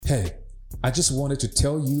Hey, I just wanted to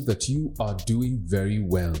tell you that you are doing very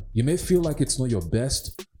well. You may feel like it's not your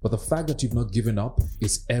best, but the fact that you've not given up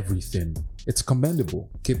is everything. It's commendable.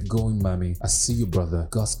 Keep going, mommy. I see you, brother.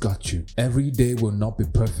 God's got you. Every day will not be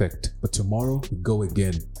perfect, but tomorrow we go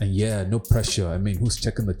again. And yeah, no pressure. I mean, who's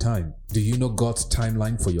checking the time? Do you know God's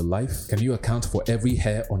timeline for your life? Can you account for every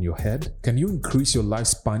hair on your head? Can you increase your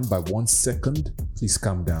lifespan by 1 second? Please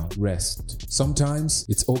calm down. Rest. Sometimes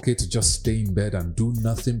it's okay to just stay in bed and do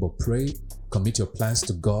nothing but pray, commit your plans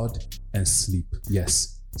to God, and sleep.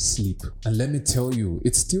 Yes. Sleep. And let me tell you,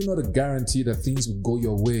 it's still not a guarantee that things will go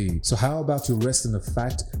your way. So how about you rest in the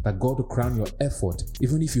fact that God will crown your effort,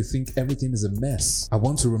 even if you think everything is a mess? I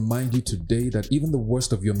want to remind you today that even the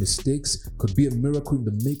worst of your mistakes could be a miracle in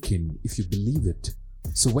the making if you believe it.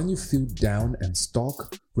 So when you feel down and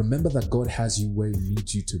stuck, remember that God has you where He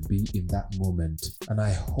needs you to be in that moment. And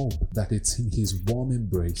I hope that it's in His warm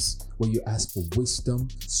embrace where you ask for wisdom,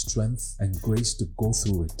 strength, and grace to go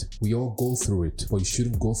through it. We all go through it, but you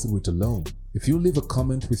shouldn't go through it alone. If you leave a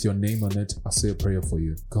comment with your name on it, I'll say a prayer for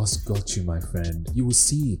you. God's got you, my friend. You will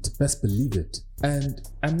see it. Best believe it. And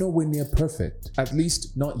I'm nowhere near perfect. At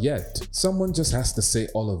least not yet. Someone just has to say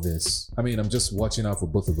all of this. I mean, I'm just watching out for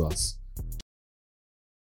both of us.